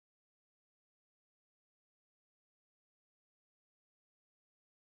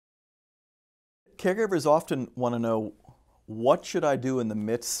Caregivers often want to know, what should I do in the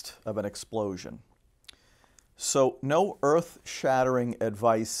midst of an explosion? So no earth-shattering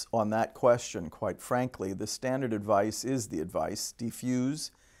advice on that question, quite frankly. The standard advice is the advice: defuse,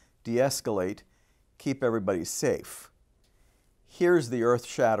 de-escalate, keep everybody safe. Here's the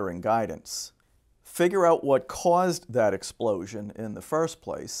earth-shattering guidance. Figure out what caused that explosion in the first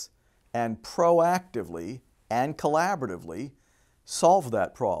place and proactively and collaboratively solve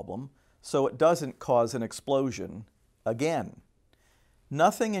that problem so it doesn't cause an explosion again.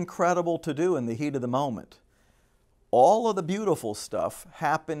 Nothing incredible to do in the heat of the moment. All of the beautiful stuff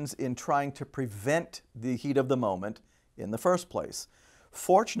happens in trying to prevent the heat of the moment in the first place.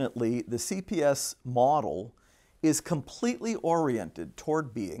 Fortunately, the CPS model is completely oriented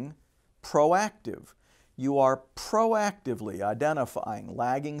toward being proactive. You are proactively identifying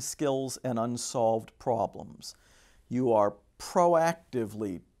lagging skills and unsolved problems. You are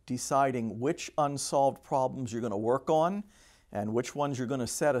proactively deciding which unsolved problems you're going to work on and which ones you're going to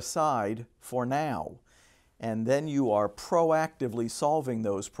set aside for now. And then you are proactively solving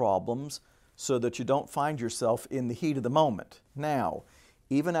those problems so that you don't find yourself in the heat of the moment. Now,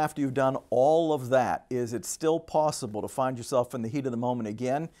 even after you've done all of that, is it still possible to find yourself in the heat of the moment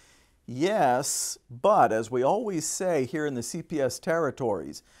again? Yes, but as we always say here in the CPS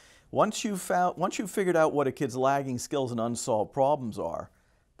territories, once you've figured out what a kid's lagging skills and unsolved problems are,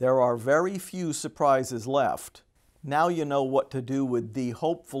 there are very few surprises left. Now you know what to do with the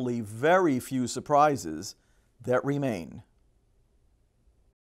hopefully very few surprises that remain.